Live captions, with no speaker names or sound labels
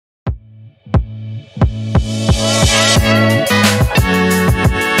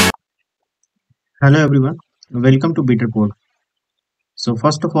Hello everyone, welcome to Bitterport. So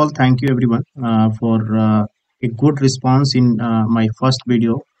first of all, thank you everyone for a good response in my first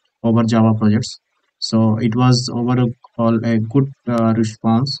video over Java projects. So it was overall a good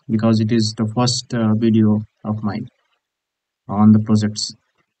response because it is the first video of mine on the projects.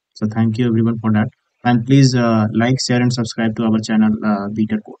 So thank you everyone for that, and please like, share, and subscribe to our channel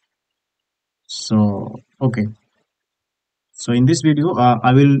Bitterport. So okay. So in this video,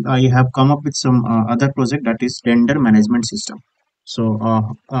 I have come up with some other project that is tender management system. So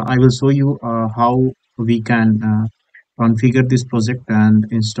I will show you how we can configure this project and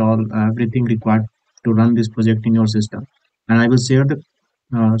install everything required to run this project in your system. And I will share the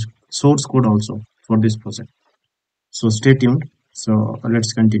uh, source code also for this project. So stay tuned. So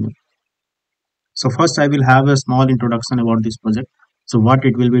let's continue. So first I will have a small introduction about this project. So what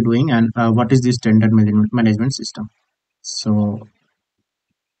it will be doing and what is this tender management system. So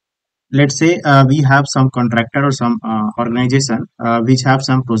let's say we have some contractor or some organization which have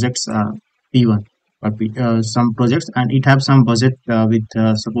some projects P1 or some projects, and it have some budget with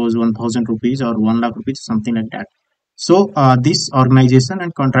suppose 1000 rupees or 1 lakh rupees, something like that. So this organization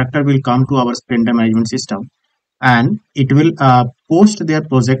and contractor will come to our spender management system, and it will post their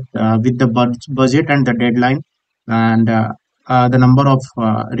project with the budget and the deadline, and the number of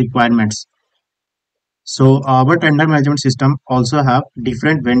requirements. So our tender management system also have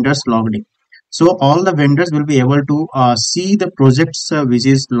different vendors logged in. So all the vendors will be able to see the projects which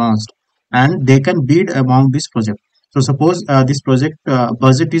is launched, and they can bid among this project. So suppose this project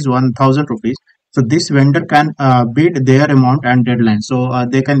budget is 1000 rupees. So this vendor can bid their amount and deadline. So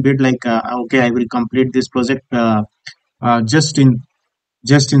they can bid like, okay, I will complete this project uh, just in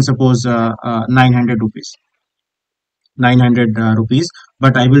just in suppose 900 rupees, 900 rupees,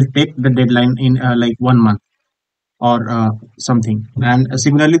 but I will take the deadline in like 1 month or something. And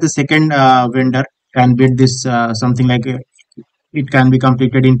similarly, the second vendor can bid this something like it can be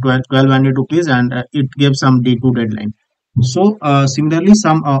completed in 1200 rupees, and it gives some D2 deadline. So similarly,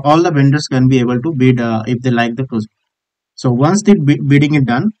 some all the vendors can be able to bid if they like the project. So once the bidding is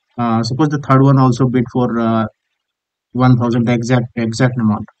done, suppose the third one also bid for 1000, the exact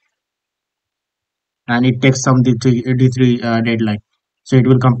amount, and it takes some D3 deadline. So it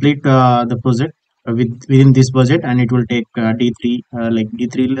will complete the project within this budget, and it will take D3 like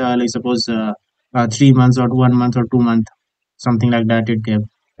D3 like suppose 3 months or 1 month or 2 month, something like that. It gave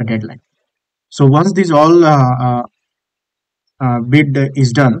a deadline. So once this all bid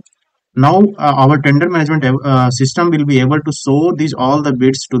is done, now our tender management system will be able to show these all the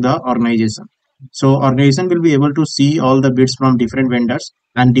bids to the organization. So organization will be able to see all the bids from different vendors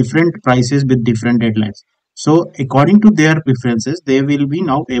and different prices with different deadlines. So according to their preferences, they will be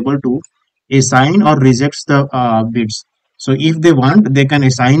now able to assign or reject the bids. So if they want, they can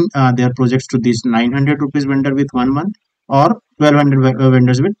assign their projects to this 900 rupees vendor with 1 month, or 1200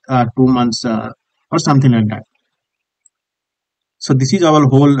 vendors with 2 months, or something like that. So this is our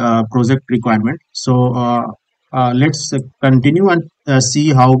whole project requirement. So let's continue and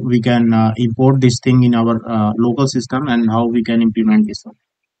see how we can import this thing in our local system and how we can implement this one.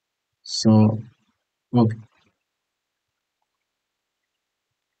 So okay.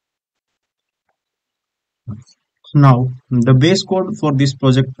 Now the base code for this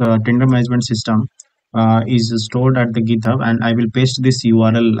project tender management system is stored at the GitHub, and I will paste this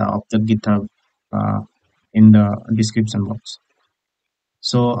URL of the GitHub uh, in the description box.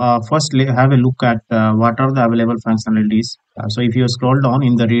 So first, have a look at what are the available functionalities. So if you scroll down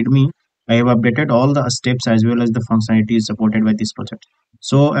in the README, I have updated all the steps as well as the functionalities supported by this project.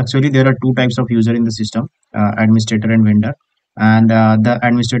 So actually, there are two types of user in the system: administrator and vendor. And the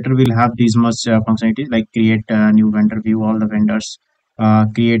administrator will have these much functionalities like create a new vendor, view all the vendors,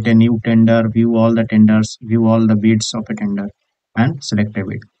 create a new tender, view all the tenders, view all the bids of a tender, and select a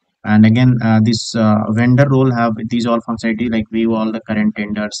bid. And again, this vendor role have these all functionality like view all the current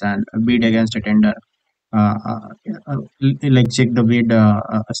tenders and bid against a tender, uh, uh, like check the bid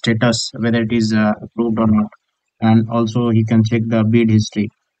status whether it is approved or not, and also he can check the bid history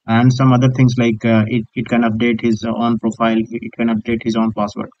and some other things like it can update his own profile, it can update his own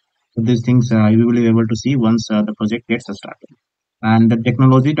password. So these things you will be able to see once the project gets started. And the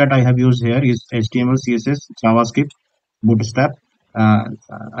technology that I have used here is HTML, CSS, JavaScript, bootstrap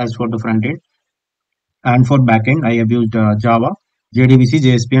as for the front end. And for backend, I have used Java, JDBC,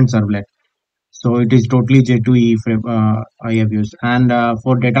 JSP, and Servlet. So it is totally J2E I have used. And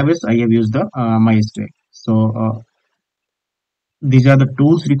for database, I have used the MySQL. So these are the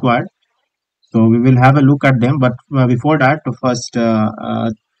tools required. So we will have a look at them. But before that, first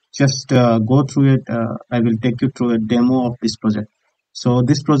just go through it. I will take you through a demo of this project. So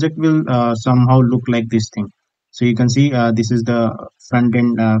this project will somehow look like this thing. So you can see this is the front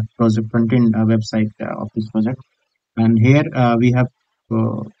end website of this project, and here we have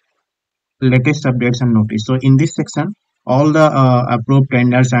uh, latest updates and notice. So in this section, all the approved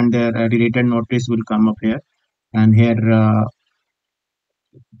tenders and their related notice will come up here. And here,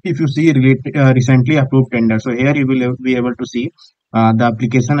 if you see recently approved tender, so here you will be able to see the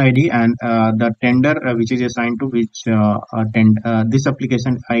application ID and the tender which is assigned to which this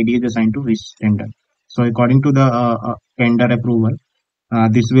application ID is assigned to which tender. So according to the tender approval,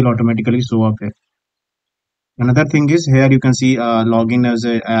 this will automatically show up here. Another thing is here you can see login as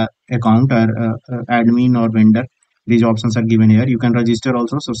a account or admin or vendor. These options are given here. You can register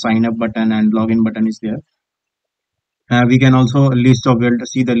also. So sign up button and login button is there. We can also list of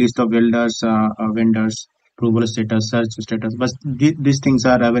see the list of vendors, approval status, search status. But these things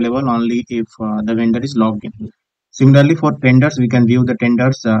are available only if the vendor is logged in. Similarly, for tenders, we can view the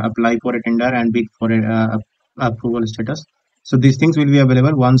tenders, apply for a tender, and bid for a approval status. So these things will be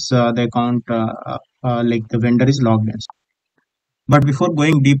available once the account, like the vendor, is logged in. But before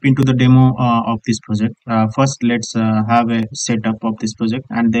going deep into the demo of this project, first let's have a setup of this project,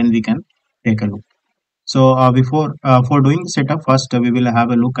 and then we can take a look. So before for doing the setup, first we will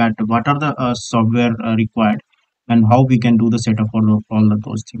have a look at what are the software required and how we can do the setup for all of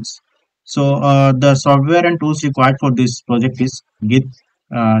those things. So the software and tools required for this project is Git,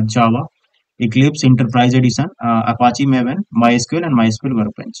 Java, Eclipse Enterprise Edition, Apache Maven, MySQL, and MySQL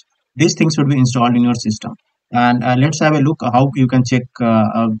Workbench. These things should be installed in your system. And let's have a look how you can check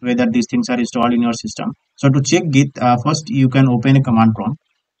whether these things are installed in your system. So to check Git, first you can open a command prompt,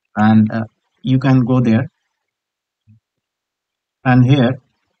 and you can go there, and here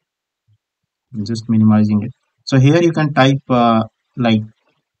I'm just minimizing it. So here you can type like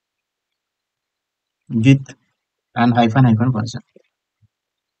git and hyphen version.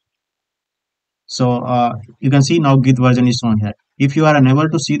 So you can see now Git version is shown here. If you are unable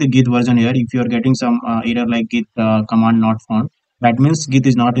to see the Git version here, if you are getting some error like Git command not found, that means Git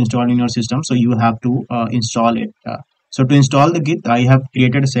is not installed in your system. So you have to install it. So to install the Git, I have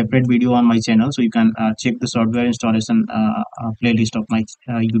created a separate video on my channel. So you can check the software installation playlist of my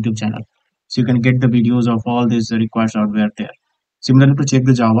YouTube channel. So you can get the videos of all these required software there. Similarly, to check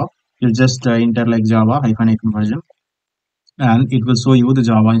the Java, you just enter like Java hyphen version, and it will show you the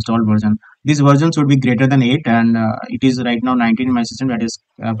Java installed version. This version should be greater than 8, and it is right now 19 in my system. That is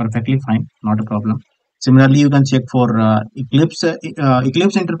perfectly fine, not a problem. Similarly, you can check for Eclipse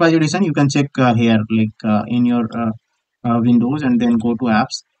Enterprise Edition. You can check here, like in your Windows, and then go to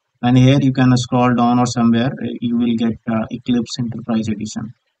Apps. And here you can scroll down or somewhere, you will get Eclipse Enterprise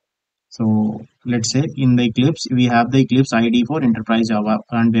Edition. So let's say in the Eclipse, we have the Eclipse ID for Enterprise Java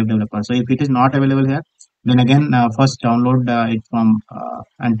and Web Developer. So if it is not available here, then again, first download it from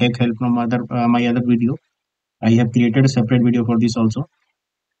and take help from my other video. I have created a separate video for this also.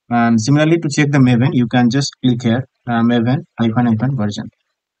 And similarly, to check the Maven, you can just click here, Maven hyphen version.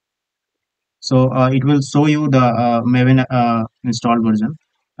 So it will show you the Maven installed version.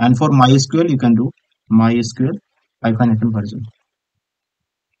 And for MySQL, you can do MySQL hyphen version.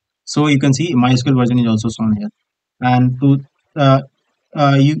 So you can see MySQL version is also shown here. And to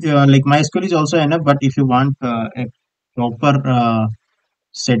you like MySQL is also enough, but if you want a proper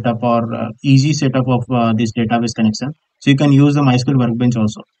setup or easy setup of this database connection, so you can use the MySQL Workbench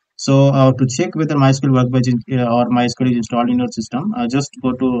also. So to check whether MySQL Workbench or MySQL is installed in your system, just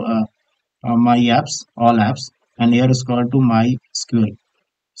go to My Apps, All Apps, and here scroll to MySQL.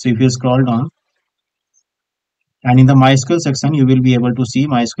 So if you scroll down, and in the MySQL section, you will be able to see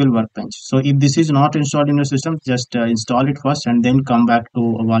MySQL Workbench. So if this is not installed in your system, just install it first and then come back to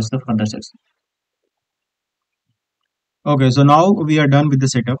watch the further section. Okay, so now we are done with the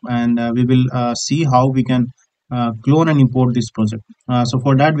setup, and we will see how we can clone and import this project. So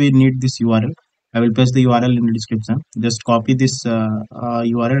for that, we need this URL. I will paste the URL in the description. Just copy this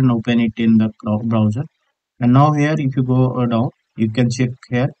URL and open it in the browser. And now here, if you go down, you can check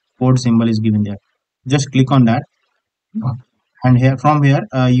here, port symbol is given there. Just click on that. And here from here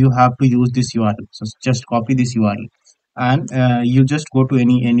you have to use this URL. So just copy this URL, and you just go to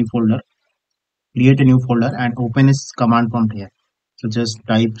any folder, create a new folder, and open a command prompt here. So just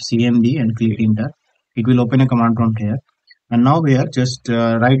type cmd and click enter. It will open a command prompt here, and now here just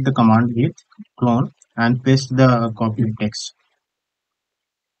write the command git clone and paste the copied text,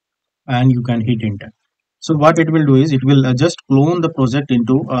 and you can hit enter. So what it will do is it will just clone the project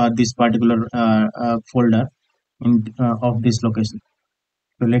into this particular folder of this location.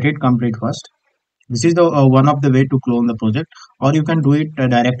 So let it complete first. This is the one of the way to clone the project, or you can do it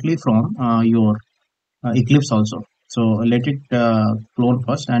directly from your Eclipse also. So let it clone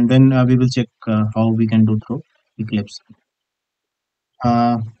first, and then we will check how we can do through Eclipse.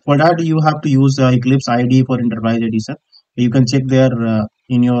 For that, you have to use Eclipse ID for Enterprise Edition. You can check there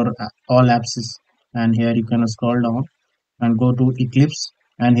in your all apps, and here you can scroll down and go to Eclipse,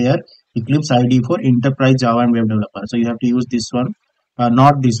 and here Eclipse ID for Enterprise Java and Web Developer. So you have to use this one,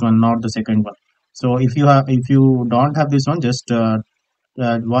 not this one, not the second one. So if you don't have this one, just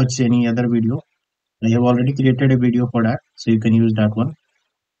watch any other video. I have already created a video for that, so you can use that one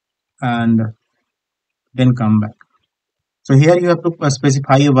and then come back. So here you have to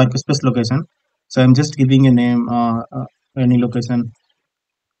specify your workspace location. So I'm just giving a name, any location,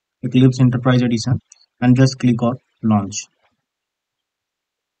 Eclipse Enterprise Edition, and just click on launch.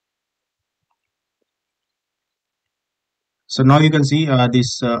 So now you can see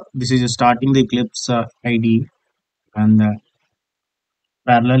this is starting the Eclipse ID, and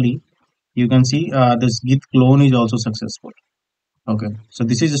parallelly you can see this Git clone is also successful. Okay, so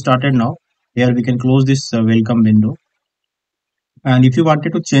this is started now. Here we can close this welcome window, and if you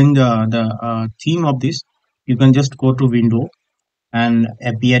wanted to change the theme of this, you can just go to window and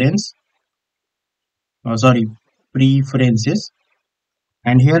appearance, sorry, preferences,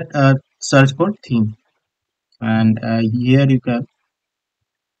 and here search for theme, and here you can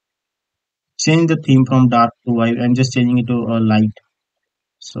change the theme from dark to white and just changing it to light.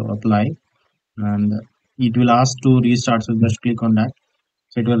 So apply, and it will ask to restart, so just click on that,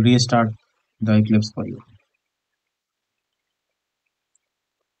 so it will restart the Eclipse for you.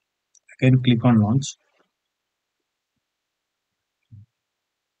 Again click on launch.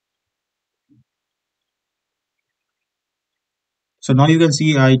 So now you can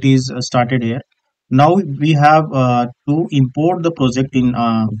see it is started here. Now we have to import the project in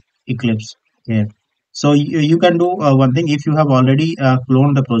Eclipse here. So you can do one thing. If you have already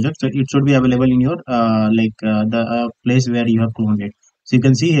cloned the project, so it should be available in your the place where you have cloned it. So you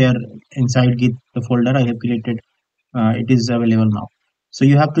can see here inside Git, the folder I have created, it is available now. So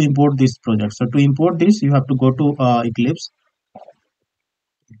you have to import this project. So to import this, you have to go to Eclipse,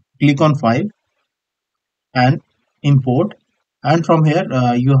 click on file and import, and from here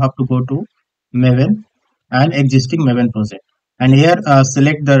you have to go to Maven and existing Maven project, and here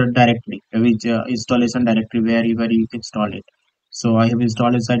select the directory, which installation directory where you install it. So I have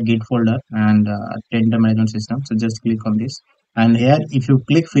installed inside Git folder and tender management system. So just click on this, and here if you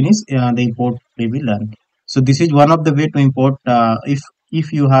click finish, the import will be done. So this is one of the way to import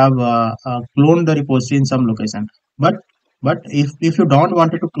if you have cloned the repository in some location. But if you don't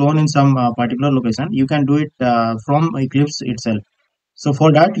want it to clone in some particular location, you can do it from Eclipse itself. So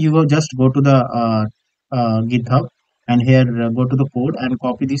for that, you will just go to the GitHub, and here go to the code and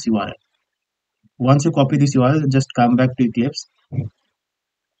copy this URL. Once you copy this URL, just come back to Eclipse,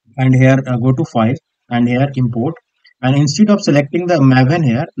 and here go to file, and here import. And instead of selecting the Maven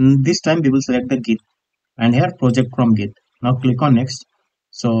here, this time we will select the Git, and here project from Git. Now click on next.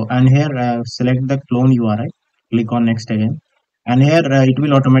 So and here select the clone URI, click on next again, and here it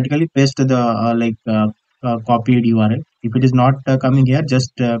will automatically paste the copied URL. If it is not coming here,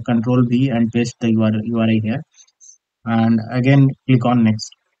 just control V and paste the URI here, and again click on next.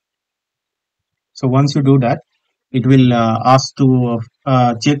 So once you do that, it will ask to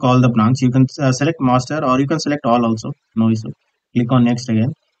check all the branch. You can select master, or you can select all also, no issue. Click on next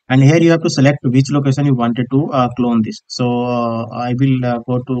again, and here you have to select which location you wanted to clone this. So I will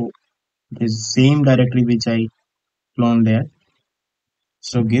go to the same directory which I cloned there.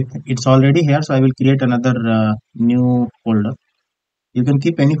 So Git, it's already here, so I will create another new folder. You can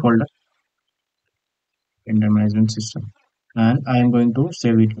keep any folder in the management system, and I am going to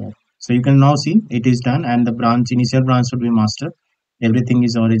save it here. So you can now see it is done, and the branch, initial branch should be master. Everything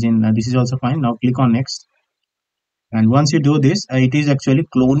is origin. This is also fine. Now click on next, and once you do this, it is actually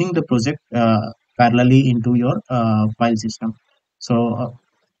cloning the project parallelly into your file system. So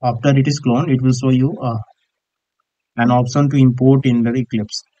after it is cloned, it will show you an option to import in the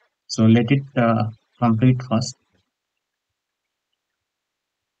Eclipse. So let it complete first.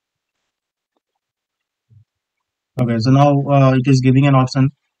 Okay, so now it is giving an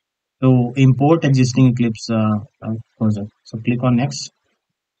option to import existing Eclipse project. So click on next,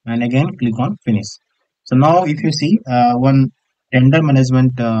 and again click on finish. So now if you see one tender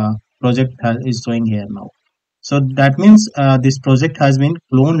management project is showing here now. So that means this project has been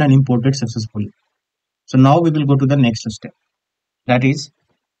cloned and imported successfully. So now we will go to the next step. That is,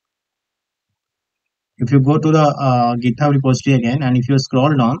 if you go to the GitHub repository again, and if you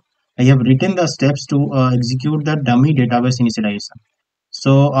scroll down, I have written the steps to execute the dummy database initialization.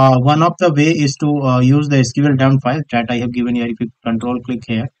 So one of the way is to use the SQL dump file that I have given here. If you control click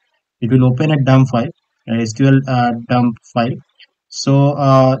here, it will open a dump file SQL dump file.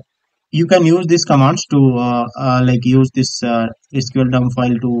 So you can use these commands to like use this SQL dump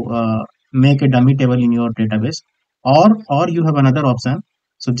file to make a dummy table in your database, or you have another option.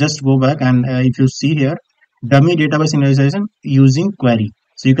 So just go back and if you see here, dummy database initialization using query.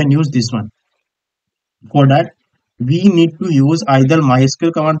 So you can use this one. For that, we need to use either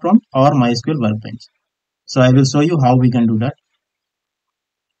MySQL command prompt or MySQL workbench. So I will show you how we can do that.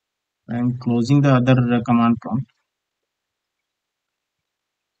 I'm closing the other command prompt.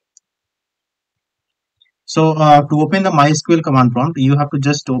 So to open the MySQL command prompt, you have to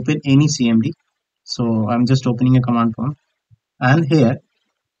just open any CMD. So I'm just opening a command prompt, and here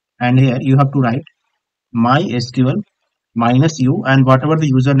you have to write MySQL minus u and whatever the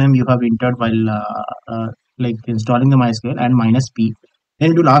username you have entered while like installing the MySQL, and minus p.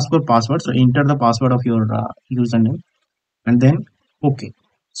 Then it will ask for password. So enter the password of your username, and then okay.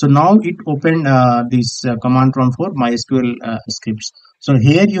 So now it opened this command prompt for MySQL scripts. So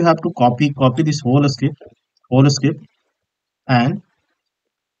here you have to copy this whole script, and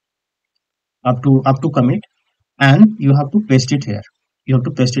up to commit, and you have to paste it here.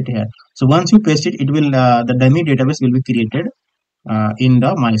 So once you paste it, it will the dummy database will be created in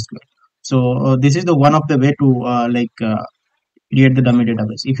the MySQL. So this is the one of the way to create the dummy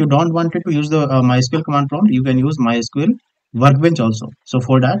database. If you don't wanted to use the MySQL command prompt, you can use MySQL workbench also. So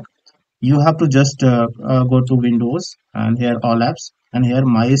for that, you have to just go to Windows, and here all apps, and here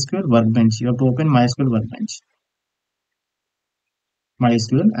MySQL workbench. You have to open MySQL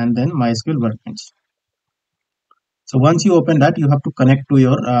and then MySQL workbench. So once you open that, you have to connect to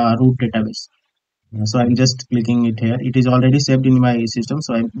your root database. So I'm just clicking it here. It is already saved in my system,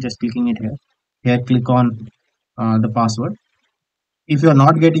 so I'm just clicking it here. Here, click on the password. If you are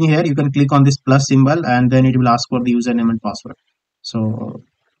not getting here, you can click on this plus symbol, and then it will ask for the username and password. So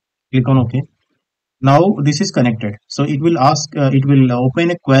click on OK. Now this is connected. So it will ask, it will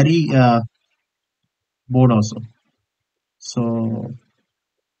open a query board also. So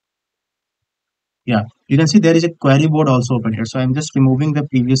yeah, you can see there is a query board also open here. So I'm just removing the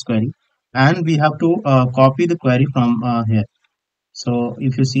previous query, and we have to copy the query from here. So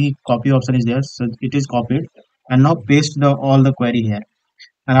if you see, copy option is there, so it is copied, and now paste all the query here.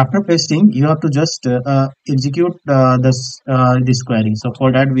 And after pasting, you have to just execute this query. So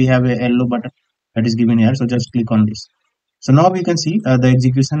for that, we have a yellow button that is given here. So just click on this. So now we can see the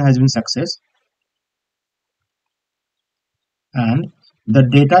execution has been success, and the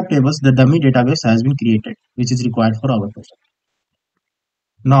the dummy database has been created, which is required for our project.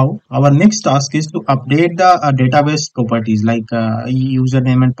 Now, our next task is to update the database properties like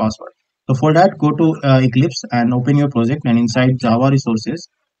username and password. So for that, go to Eclipse and open your project, and inside Java resources,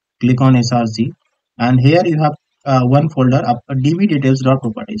 click on SRC, and here you have one folder up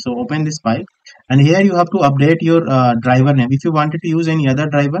dbdetails.property. So open this file, and here you have to update your driver name. If you wanted to use any other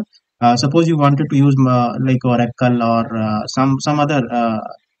driver, suppose you wanted to use like Oracle or some other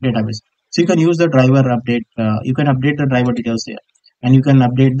database, so you can use the driver update. You can update the driver details here, and you can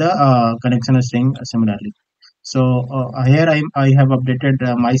update the connection string similarly. So here I have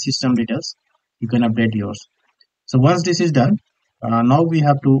updated my system details. You can update yours. So once this is done, now we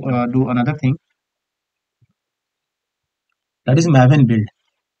have to do another thing, that is Maven build.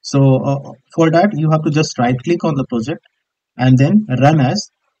 So for that, you have to just right click on the project and then run as,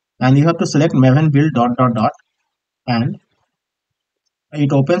 and you have to select Maven build dot dot dot, and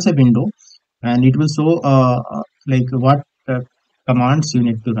it opens a window, and it will show like what commands you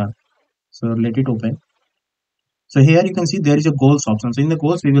need to run. So let it open. So here you can see there is a goals option. So in the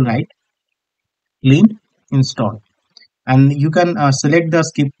goals, we will write clean install, and you can select the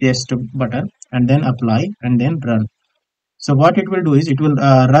skip test button and then apply and then run. So what it will do is it will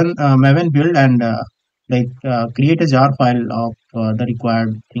run Maven build and create a jar file of the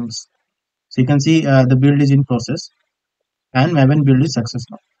required things. So you can see the build is in process, and Maven build is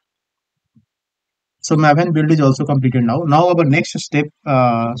successful. So Maven build is also completed now. Now our next step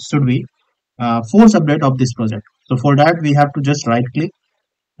should be force update of this project. So for that, we have to just right click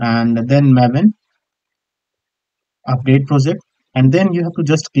and then Maven update project, and then you have to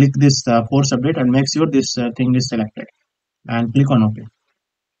just click this force update and make sure this thing is selected, and click on OK.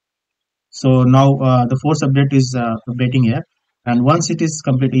 So now the force update is updating here, and once it is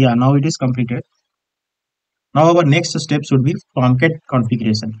complete, yeah, now it is completed. Now our next step should be Tomcat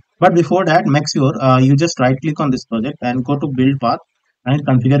configuration. But before that, make sure you just right click on this project and go to build path and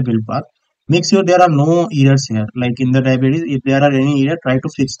configure build path. Make sure there are no errors here. Like in the libraries, if there are any error, try to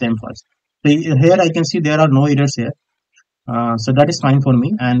fix them first. So here I can see there are no errors here. So that is fine for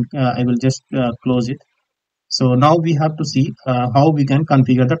me, and I will just close it. So now we have to see how we can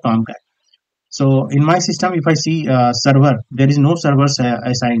configure the Tomcat. So in my system, if I see server, there is no servers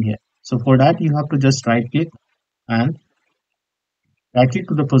assigned here. So for that, you have to just and right click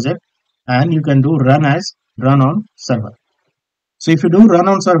to the project, and you can do run on server. So if you do run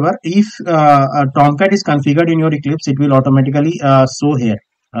on server, if Tomcat is configured in your Eclipse, it will automatically show here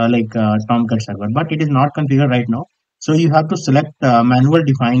Tomcat server, but it is not configured right now. So you have to select manual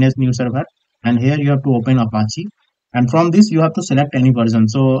define as new server, and here you have to open Apache, and from this you have to select any version.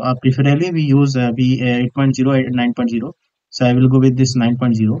 So preferably we use 8.0 and 9.0. So I will go with this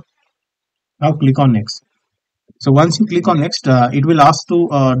 9.0. Now click on next. So once you click on next, it will ask to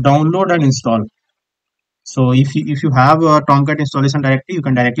download and install. So if you have a Tomcat installation directly, you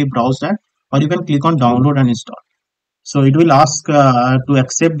can directly browse that, or you can click on download and install. So it will ask to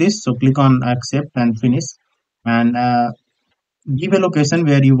accept this. So click on accept and finish, and give a location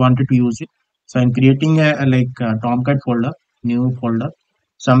where you wanted to use it. So I'm creating a Tomcat folder, new folder.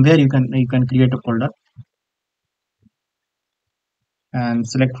 Somewhere you can create a folder and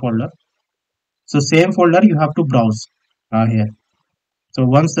select folder. So same folder you have to browse here. So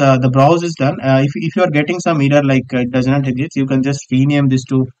once the browse is done, if you are getting some error like it does not exist, you can just rename this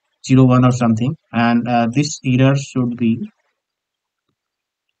to 01 or something, and this error should be,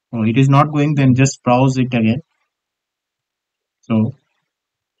 oh, it is not going, then just browse it again. So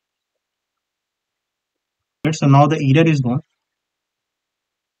now the error is gone.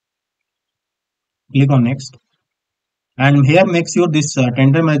 Click on next, and here make sure this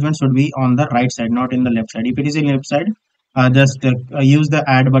tender management should be on the right side, not in the left side. If it is in left side, just use the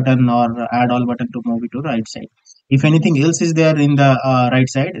add button or add all button to move it to the right side. If anything else is there in the right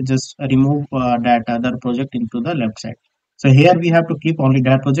side, just remove that other project into the left side. So here we have to keep only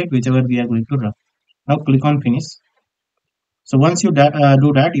that project whichever we are going to run. Now click on finish. So once you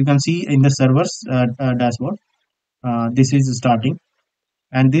do that, you can see in the servers dashboard, this is starting,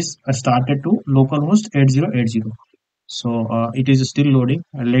 and this started to localhost 8080. So it is still loading.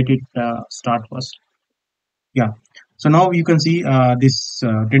 Let it start first. Yeah. So now you can see this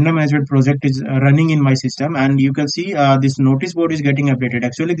tender management project is running in my system, and you can see this notice board is getting updated.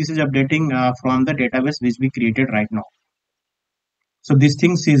 Actually, this is updating from the database which we created right now. So these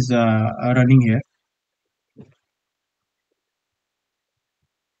things is running here.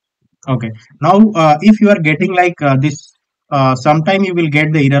 Okay. Now, if you are getting like this, sometime you will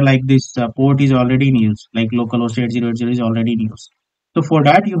get the error like this port is already in use, like localhost 8080 is already in use. So for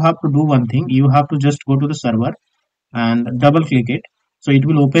that, you have to do one thing. You have to just go to the server and double click it. So it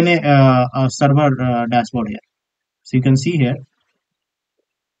will open a server dashboard here. So you can see here,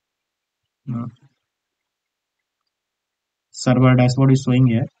 uh, server dashboard is showing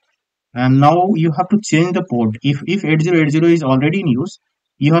here. And now you have to change the port. If 8080 is already in use,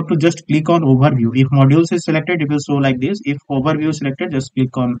 you have to just click on overview. If modules is selected, it will show like this. If overview is selected, just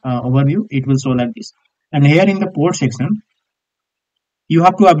click on overview, it will show like this. And here in the port section, you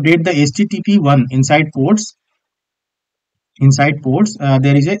have to update the HTTP one inside ports.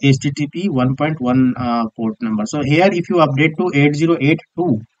 There is a HTTP 1.1 port number. So here if you update to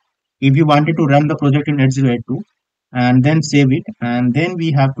 8082, if you wanted to run the project in 8082, and then save it, and then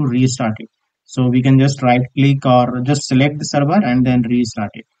we have to restart it. So we can just right click or just select the server and then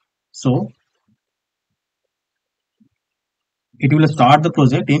restart it. So it will start the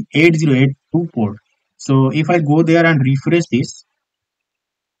project in 8082 port. So if I go there and refresh this,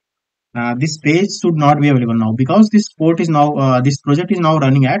 this page should not be available now, because this project is now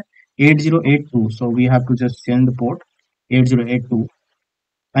running at 8082. So we have to just change the port 8082,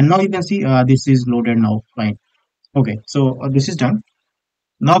 and now you can see this is loaded now. Fine. Okay, so this is done.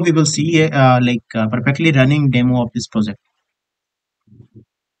 Now we will see a perfectly running demo of this project.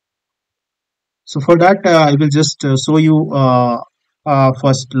 So for that, I will just show you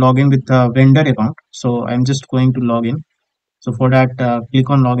first login with the vendor account. So I'm just going to log in. So for that, click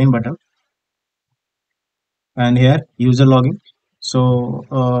on login button, and here user login. So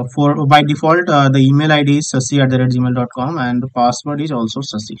for by default, the email ID is sasi@gmail.com, and the password is also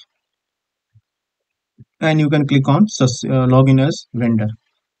sasi. And you can click on login as vendor.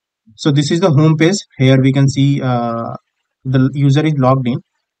 So this is the home page. Here we can see the user is logged in,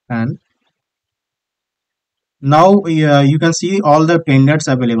 and now you can see all the tenders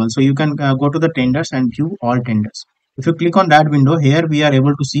available. So you can go to the tenders and view all tenders. If you click on that window, here we are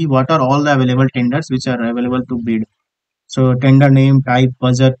able to see what are all the available tenders which are available to bid. So tender name, type,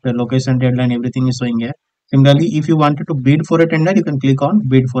 budget, location, deadline, everything is showing here. Similarly, if you wanted to bid for a tender, you can click on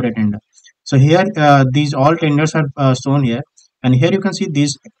bid for a tender. So here these all tenders are shown here, and here you can see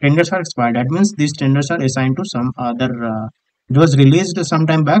these tenders are expired. That means these tenders are assigned to some other. It was released some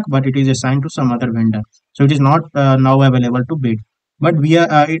time back, but it is assigned to some other vendor. So it is not now available to bid. but we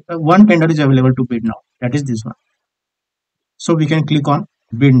are one tender is available to bid now, that is this one. So we can click on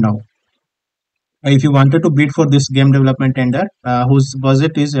bid now. If you wanted to bid for this game development tender whose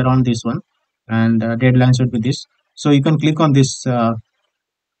budget is around this one, and deadline should be this, so you can click on this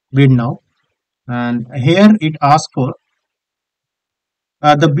bid now, and here it asks for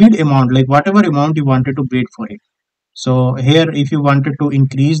the bid amount, like whatever amount you wanted to bid for it. So here, if you wanted to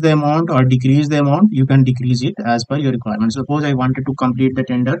increase the amount or decrease the amount, you can decrease it as per your requirement. Suppose I wanted to complete the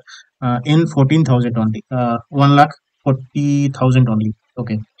tender in 14,000 only, 1,40,000 only.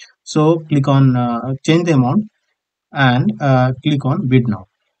 Okay. So click on change the amount, and click on bid now.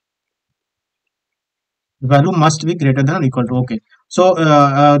 The value must be greater than or equal to. Okay. So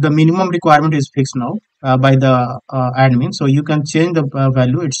the minimum requirement is fixed now by the admin. So you can change the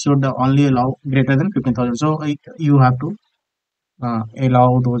value. It should only allow greater than 15,000. So you have to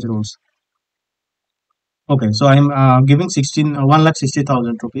allow those rules. Okay, so I'm giving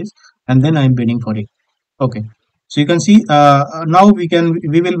 1,60,000 rupees, and then I'm bidding for it. Okay, so you can see now we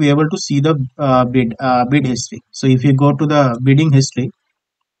will be able to see the bid history. So if you go to the bidding history,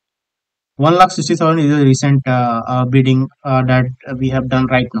 1,60,000 is a recent bidding that we have done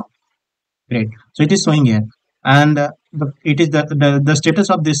right now. Great. So it is showing here, and it is the status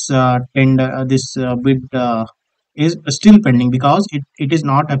of this tender, this bid is still pending because it is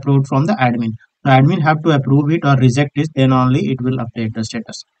not approved from the admin. The admin have to approve it or reject it, then only it will update the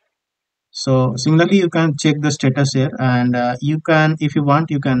status. So similarly, you can check the status here, and you can, if you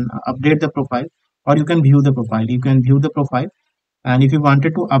want, you can update the profile, or you can view the profile. You can view the profile, and if you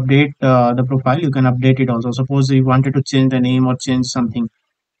wanted to update the profile, you can update it also. Suppose you wanted to change the name or change something,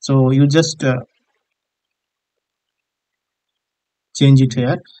 so you just change it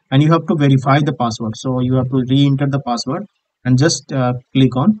here, and you have to verify the password. So you have to re-enter the password and just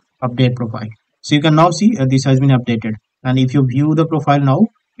click on update profile. So you can now see this has been updated, and if you view the profile now,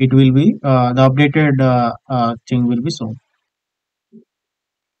 it will be the updated thing will be shown.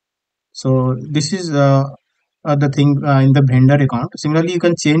 So this is the thing in the vendor account. Similarly, you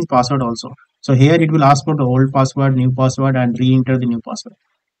can change password also. So here it will ask for the old password, new password, and re-enter the new password.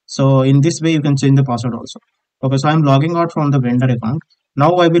 So in this way, you can change the password also. Okay, so I'm logging out from the vendor account.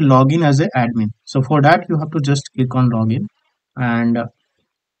 Now I will log in as an admin. So for that, you have to just click on login. And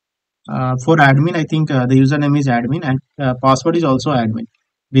for admin, I think the username is admin, and password is also admin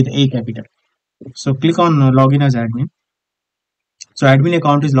with A capital. So click on login as admin. So admin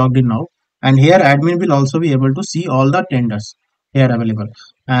account is logged in now. And here admin will also be able to see all the tenders here available,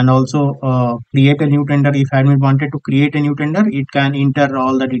 and also create a new tender. If admin wanted to create a new tender, it can enter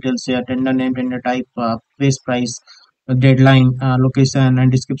all the details here: tender name, tender type, base price, deadline, location,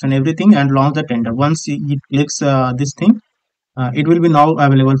 and description, everything, and launch the tender. Once it clicks this thing, it will be now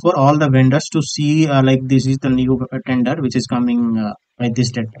available for all the vendors to see, like this is the new tender which is coming by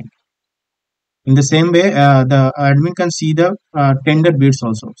this deadline. In the same way, the admin can see the tender bids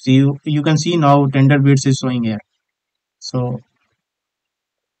also. So you can see now tender bids is showing here. So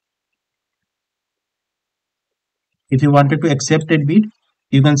if you wanted to accept a bid,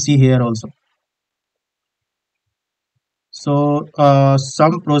 you can see here also. So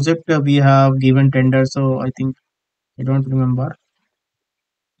some project we have given tender. So I think, I don't remember,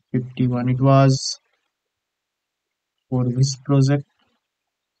 51. It was for this project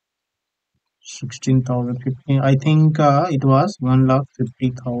 16,000, 15. I think it was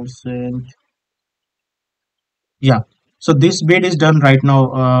 1,50,000. Yeah. So this bid is done right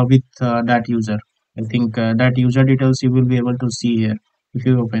now with that user. I think that user details you will be able to see here if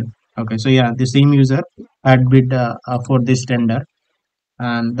you open. Okay. So yeah, the same user had bid for this tender,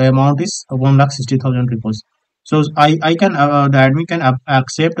 and the amount is 1,60,000 rupees. So I can the admin can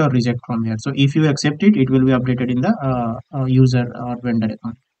accept or reject from here. So if you accept it, it will be updated in the user or vendor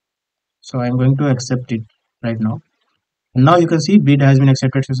account. So I'm going to accept it right now. And now you can see bid has been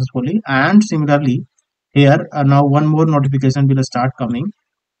accepted successfully. And similarly, here now one more notification will start coming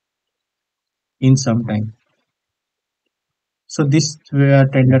in some time. So this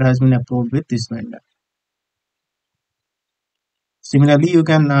tender has been approved with this vendor. Similarly, you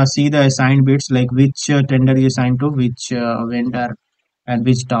can see the assigned bids, like which tender is assigned to which vendor and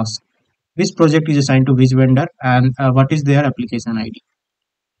which task. Which project is assigned to which vendor, and what is their application ID.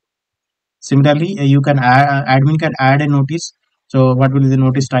 Similarly, you can admin can add a notice. So what will be the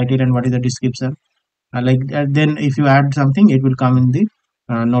notice title and what is the description? Then if you add something, it will come in the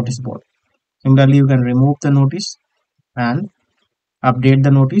notice board. Similarly, you can remove the notice and update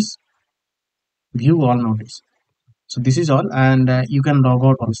the notice, view all notice. So this is all, and you can log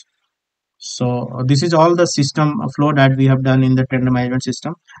out also. So this is all the system flow that we have done in the tender management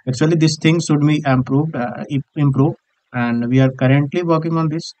system. Actually, this thing should be improved. and we are currently working on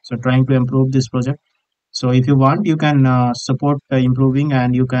this, so trying to improve this project. So if you want, you can support improving,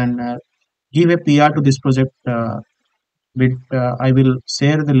 and you can give a PR to this project. With I will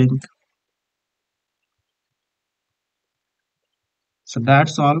share the link. So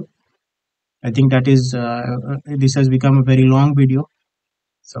that's all. I think that is this has become a very long video.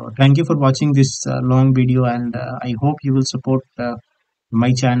 So thank you for watching this long video, and I hope you will support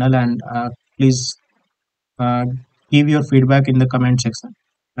my channel, and please uh, give your feedback in the comment section,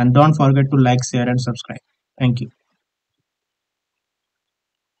 and don't forget to like, share, and subscribe. Thank you.